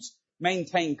problems,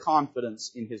 maintain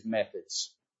confidence in His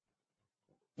methods.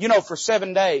 You know, for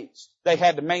 7 days, they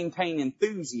had to maintain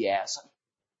enthusiasm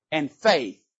and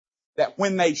faith that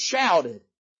when they shouted,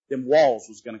 them walls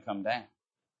was going to come down.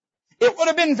 It would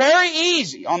have been very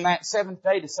easy on that seventh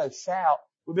day to say, shout.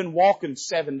 We've been walking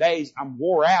 7 days. I'm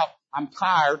wore out. I'm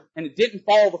tired. And it didn't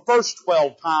fall the first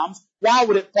 12 times. Why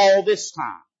would it fall this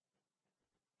time?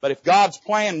 But if God's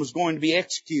plan was going to be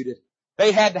executed,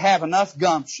 they had to have enough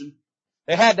gumption.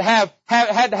 They had to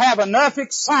have enough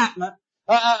excitement,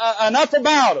 enough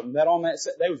about them that on that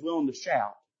they was willing to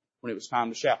shout when it was time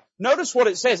to shout. Notice what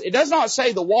it says. It does not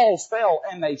say the walls fell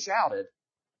and they shouted.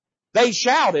 They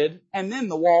shouted and then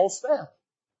the walls fell.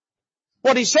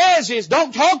 What he says is,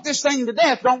 don't talk this thing to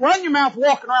death. Don't run your mouth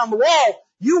walking around the wall.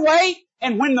 You wait,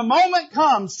 and when the moment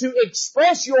comes to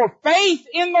express your faith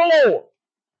in the Lord,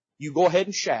 you go ahead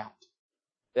and shout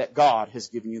that God has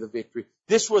given you the victory.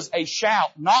 This was a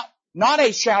shout, not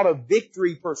a shout of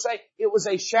victory per se. It was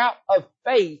a shout of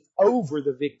faith over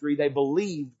the victory they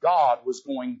believed God was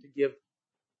going to give.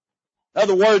 In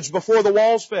other words, before the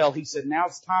walls fell, he said, now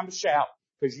it's time to shout,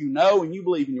 because you know and you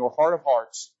believe in your heart of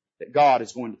hearts that God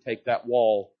is going to take that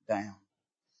wall down.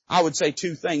 I would say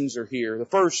 2 things are here. The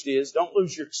first is, don't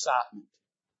lose your excitement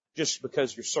just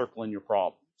because you're circling your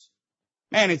problems.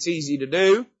 Man, it's easy to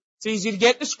do. It's easy to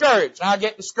get discouraged. I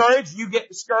get discouraged. You get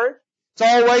discouraged. It's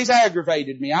always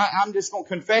aggravated me. I'm just going,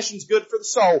 confession's good for the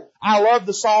soul. I love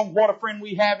the song, What a Friend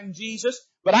We Have in Jesus,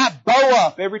 but I bow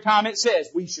up every time it says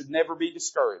we should never be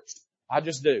discouraged. I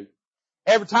just do.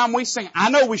 Every time we sing, I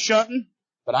know we shouldn't,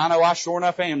 but I know I sure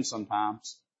enough am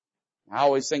sometimes. I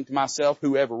always think to myself,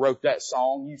 whoever wrote that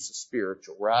song, you're so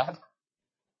spiritual, right?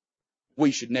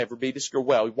 We should never be discouraged.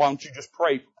 Well, why don't you just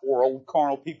pray for poor old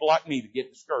carnal people like me to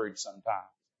get discouraged sometimes?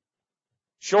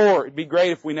 Sure, it'd be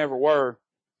great if we never were.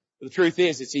 But the truth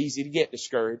is, it's easy to get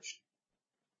discouraged.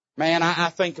 Man, I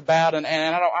think about it,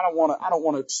 and I don't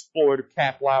want to exploit or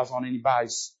capitalize on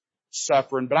anybody's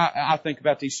suffering, but I think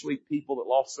about these sweet people that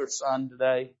lost their son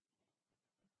today.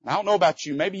 And I don't know about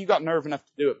you. Maybe you got nerve enough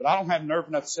to do it, but I don't have nerve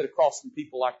enough to sit across from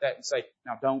people like that and say,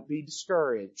 now don't be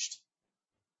discouraged.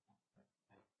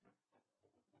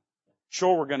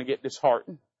 Sure, we're going to get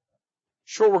disheartened.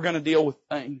 Sure, we're going to deal with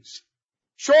things.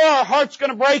 Sure, our heart's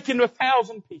going to break into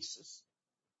 1,000 pieces.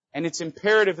 And it's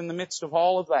imperative in the midst of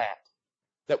all of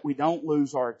that we don't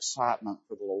lose our excitement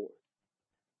for the Lord.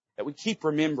 That we keep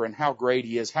remembering how great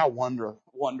He is, how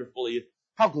wonderful He is,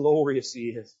 how glorious He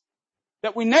is.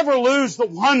 That we never lose the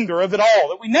wonder of it all.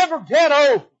 That we never get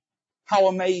over how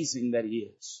amazing that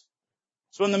He is.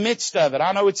 So in the midst of it,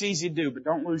 I know it's easy to do, but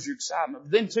don't lose your excitement.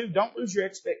 But then too, don't lose your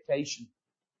expectation.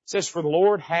 It says, for the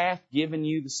Lord hath given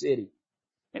you the city.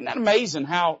 Isn't that amazing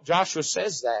how Joshua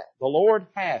says that? The Lord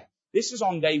hath. This is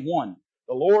on day 1.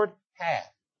 The Lord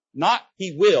hath. Not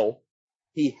He will.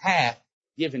 He hath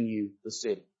given you the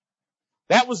city.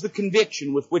 That was the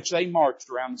conviction with which they marched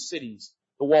around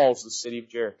the walls of the city of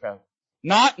Jericho.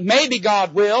 Not maybe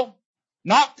God will.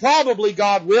 Not probably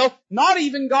God will. Not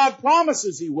even God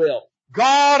promises He will.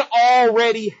 God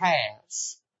already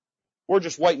has. We're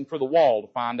just waiting for the wall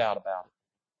to find out about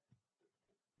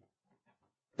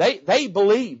it. They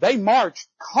believed, they marched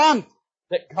confident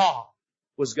that God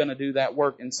was going to do that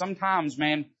work. And sometimes,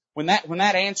 man, when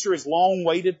that answer is long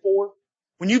waited for,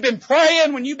 when you've been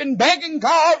praying, when you've been begging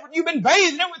God, when you've been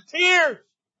bathing it with tears,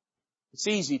 it's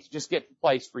easy to just get to a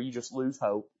place where you just lose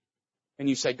hope. And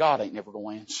you say, God ain't never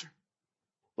going to answer.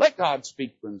 Let God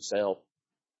speak for Himself.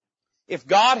 If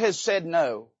God has said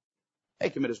no,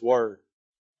 take Him at His word.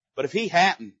 But if He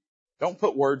hadn't, don't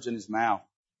put words in His mouth.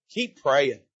 Keep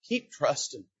praying. Keep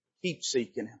trusting. Keep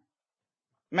seeking Him.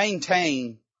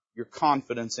 Maintain your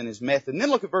confidence in His method. And then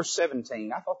look at verse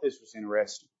 17. I thought this was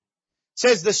interesting. It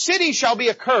says, the city shall be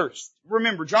accursed.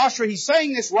 Remember, Joshua, he's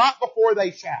saying this right before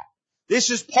they shout. This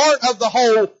is part of the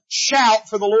whole shout,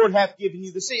 for the Lord hath given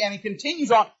you the city. And he continues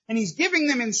on, and he's giving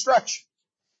them instruction.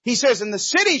 He says, and the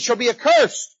city shall be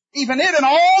accursed, even it and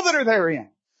all that are therein.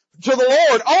 To the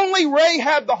Lord, only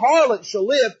Rahab the harlot shall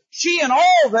live, she and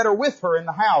all that are with her in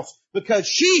the house, because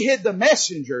she hid the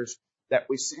messengers that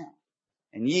we sent.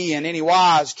 And ye in any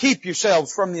wise keep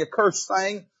yourselves from the accursed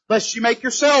thing, lest you make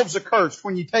yourselves accursed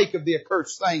when you take of the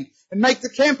accursed thing, and make the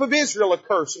camp of Israel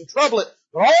accursed, and trouble it.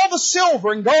 But all the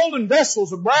silver and gold and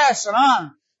vessels of brass and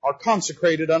iron are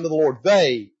consecrated unto the Lord.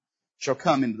 They shall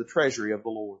come into the treasury of the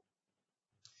Lord.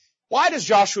 Why does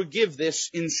Joshua give this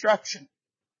instruction?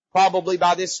 Probably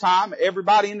by this time,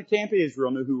 everybody in the camp of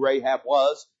Israel knew who Rahab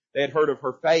was. They had heard of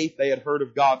her faith. They had heard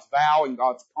of God's vow and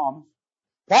God's promise.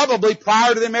 Probably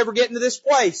prior to them ever getting to this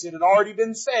place, it had already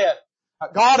been said.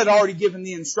 God had already given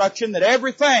the instruction that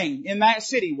everything in that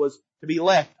city was to be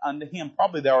left unto Him.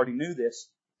 Probably they already knew this.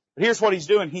 But here's what He's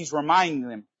doing. He's reminding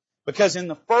them. Because in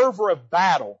the fervor of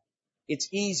battle, it's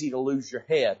easy to lose your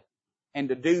head and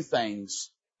to do things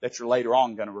that you're later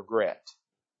on going to regret.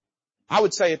 I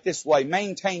would say it this way,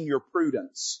 maintain your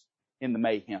prudence in the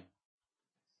mayhem.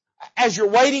 As you're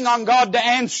waiting on God to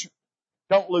answer,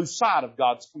 don't lose sight of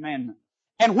God's commandment.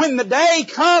 And when the day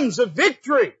comes of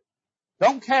victory,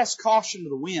 don't cast caution to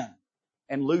the wind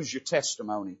and lose your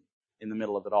testimony in the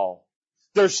middle of it all.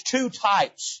 There's two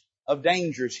types of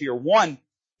dangers here. One,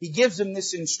 He gives them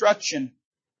this instruction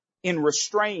in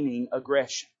restraining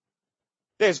aggression.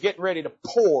 They was getting ready to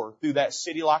pour through that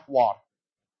city like water.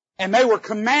 And they were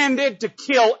commanded to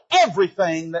kill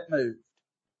everything that moved.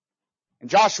 And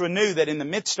Joshua knew that in the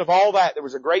midst of all that, there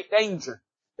was a great danger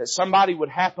that somebody would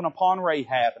happen upon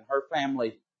Rahab and her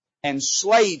family and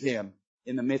slay them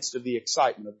in the midst of the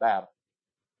excitement of battle.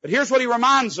 But here's what He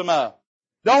reminds them of.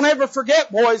 Don't ever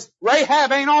forget, boys,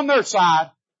 Rahab ain't on their side.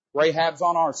 Rahab's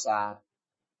on our side.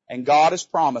 And God has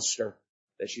promised her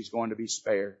that she's going to be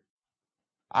spared.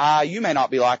 You may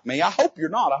not be like me. I hope you're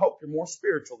not. I hope you're more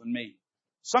spiritual than me.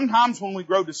 Sometimes when we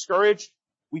grow discouraged,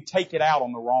 we take it out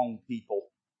on the wrong people.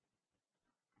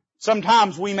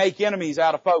 Sometimes we make enemies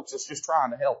out of folks that's just trying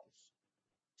to help us.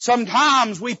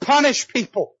 Sometimes we punish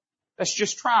people that's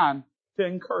just trying to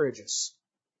encourage us.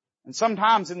 And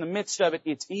sometimes in the midst of it,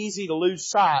 it's easy to lose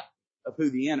sight of who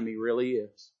the enemy really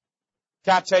is.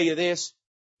 Can I tell you this?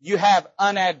 You have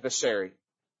an adversary,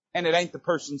 and it ain't the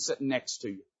person sitting next to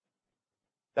you.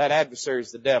 That adversary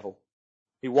is the devil.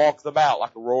 He walketh about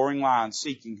like a roaring lion,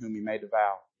 seeking whom he may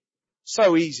devour.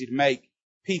 So easy to make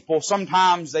people.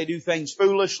 Sometimes they do things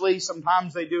foolishly.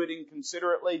 Sometimes they do it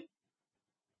inconsiderately.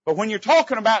 But when you're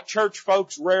talking about church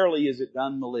folks, rarely is it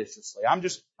done maliciously.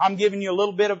 I'm giving you a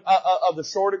little bit of the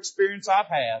short experience I've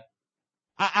had.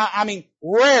 I mean,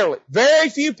 rarely, very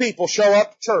few people show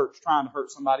up to church trying to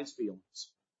hurt somebody's feelings.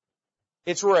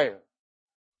 It's rare.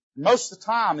 Most of the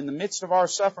time, in the midst of our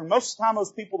suffering, most of the time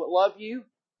those people that love you,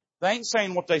 they ain't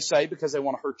saying what they say because they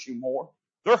want to hurt you more.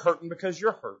 They're hurting because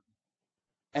you're hurting.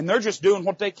 And they're just doing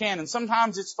what they can. And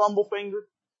sometimes it's fumble-fingered.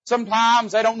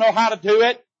 Sometimes they don't know how to do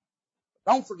it.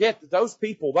 Don't forget that those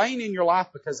people, they ain't in your life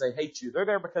because they hate you. They're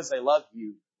there because they love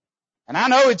you. And I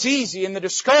know it's easy in the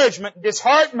discouragement and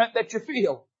disheartenment that you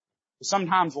feel to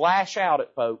sometimes lash out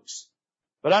at folks.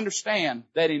 But understand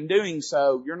that in doing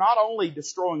so, you're not only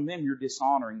destroying them, you're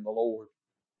dishonoring the Lord.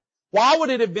 Why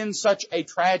would it have been such a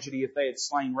tragedy if they had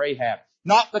slain Rahab?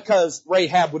 Not because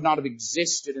Rahab would not have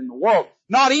existed in the world.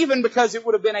 Not even because it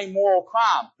would have been a moral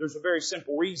crime. There's a very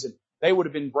simple reason. They would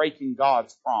have been breaking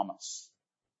God's promise.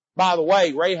 By the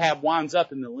way, Rahab winds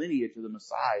up in the lineage of the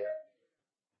Messiah.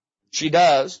 She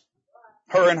does.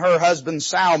 Her and her husband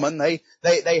Salmon, they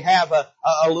have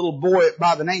a little boy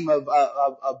by the name of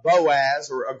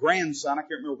Boaz, or a grandson, I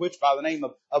can't remember which, by the name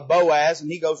of Boaz, and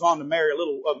he goes on to marry a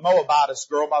little Moabitess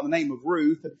girl by the name of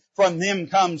Ruth. And from them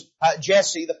comes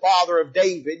Jesse, the father of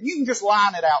David. You can just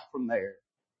line it out from there.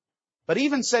 But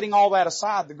even setting all that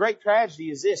aside, the great tragedy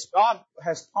is this. God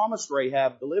has promised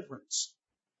Rahab deliverance.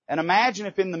 And imagine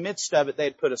if in the midst of it they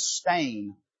had put a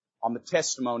stain on the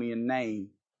testimony and name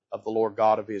of the Lord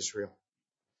God of Israel.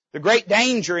 The great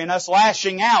danger in us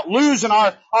lashing out, losing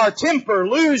our temper,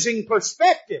 losing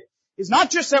perspective, is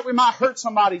not just that we might hurt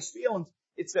somebody's feelings,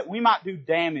 it's that we might do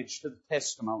damage to the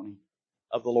testimony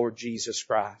of the Lord Jesus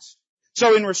Christ.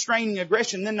 So in restraining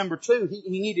aggression, then number two, he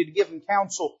needed to give them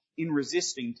counsel in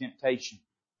resisting temptation.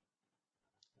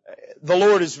 The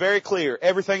Lord is very clear.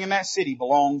 Everything in that city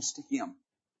belongs to Him,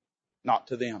 not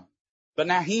to them. But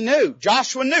now he knew.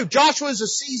 Joshua knew. Joshua is a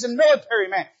seasoned military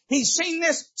man. He's seen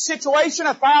this situation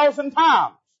 1,000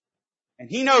 times. And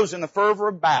he knows in the fervor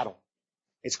of battle,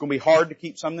 it's going to be hard to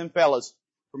keep some of them fellas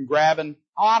from grabbing,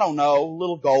 I don't know, a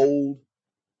little gold,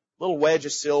 a little wedge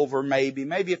of silver maybe.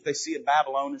 Maybe if they see a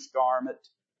Babylonish garment,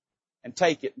 and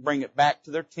take it and bring it back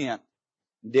to their tent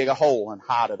and dig a hole and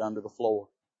hide it under the floor.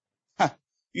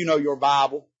 You know your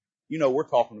Bible. You know we're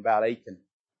talking about Achan.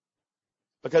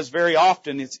 Because very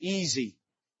often it's easy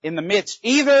in the midst,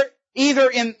 either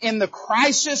in the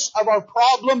crisis of our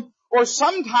problem, or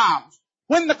sometimes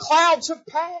when the clouds have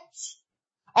passed.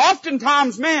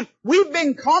 Oftentimes, man, we've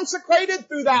been consecrated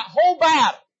through that whole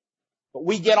battle. But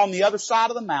we get on the other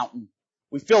side of the mountain.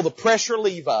 We feel the pressure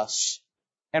leave us.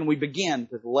 And we begin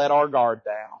to let our guard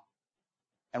down.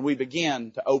 And we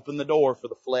begin to open the door for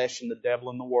the flesh and the devil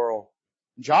in the world.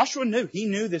 Joshua knew. He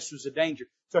knew this was a danger.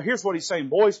 So here's what he's saying.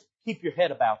 Boys, keep your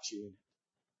head about you.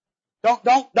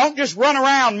 Don't just run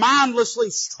around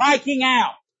mindlessly striking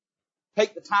out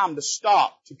Take the time to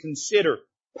stop, to consider,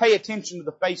 pay attention to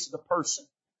the face of the person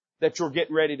that you're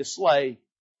getting ready to slay,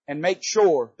 and make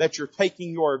sure that you're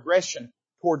taking your aggression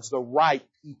towards the right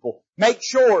people. Make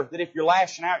sure that if you're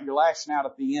lashing out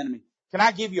at the enemy. Can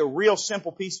I give you a real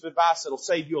simple piece of advice that'll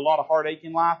save you a lot of heartache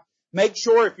in life? Make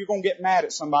sure if you're going to get mad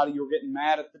at somebody, you're getting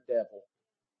mad at the devil.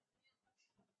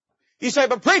 You say,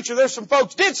 but preacher, there's some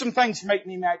folks did some things to make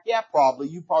me mad. Yeah, probably.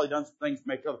 You've probably done some things to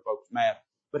make other folks mad.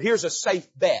 But here's a safe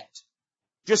bet.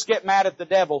 Just get mad at the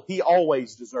devil. He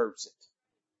always deserves it.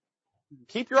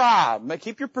 Keep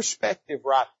your perspective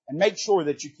right, and make sure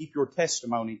that you keep your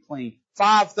testimony clean.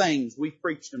 5 things, we've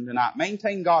preached them tonight.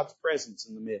 Maintain God's presence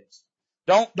in the midst.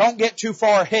 Don't get too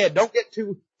far ahead. Don't get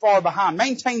too far behind.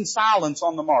 Maintain silence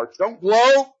on the march. Don't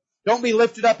glow. Don't be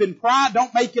lifted up in pride.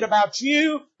 Don't make it about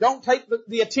you. Don't take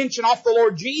the attention off the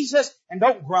Lord Jesus. And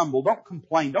don't grumble. Don't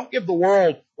complain. Don't give the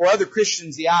world or other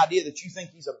Christians the idea that you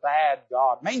think He's a bad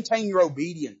God. Maintain your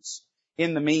obedience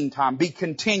in the meantime. Be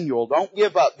continual. Don't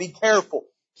give up. Be careful.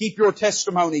 Keep your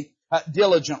testimony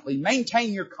diligently.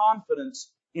 Maintain your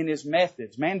confidence in His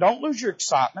methods. Man, don't lose your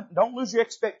excitement. Don't lose your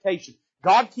expectation.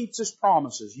 God keeps His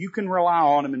promises. You can rely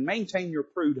on Him, and maintain your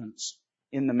prudence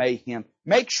in the mayhem.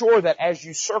 Make sure that as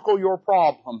you circle your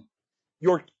problem,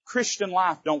 your Christian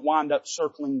life don't wind up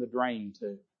circling the drain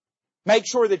too. Make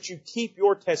sure that you keep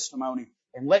your testimony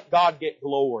and let God get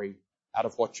glory out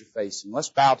of what you're facing. Let's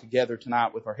bow together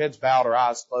tonight with our heads bowed, our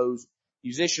eyes closed.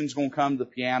 Musicians going to come to the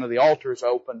piano. The altar is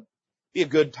open. Be a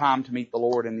good time to meet the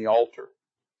Lord in the altar.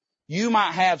 You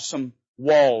might have some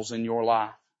walls in your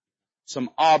life, some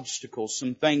obstacles,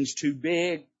 some things too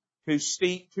big, too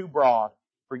steep, too broad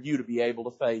for you to be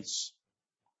able to face.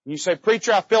 And you say,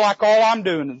 preacher, I feel like all I'm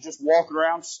doing is just walking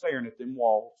around staring at them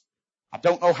walls. I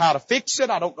don't know how to fix it.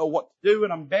 I don't know what to do,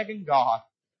 and I'm begging God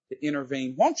to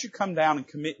intervene. Won't you come down and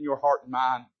commit in your heart and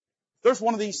mind? If there's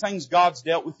one of these things God's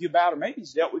dealt with you about, or maybe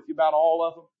He's dealt with you about all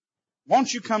of them,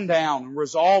 won't you come down and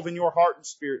resolve in your heart and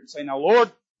spirit and say, now Lord,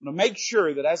 I'm going to make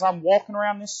sure that as I'm walking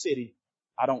around this city,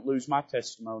 I don't lose my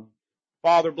testimony.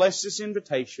 Father, bless this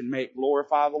invitation. May it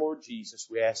glorify the Lord Jesus.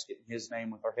 We ask it in His name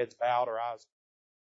with our heads bowed, our eyes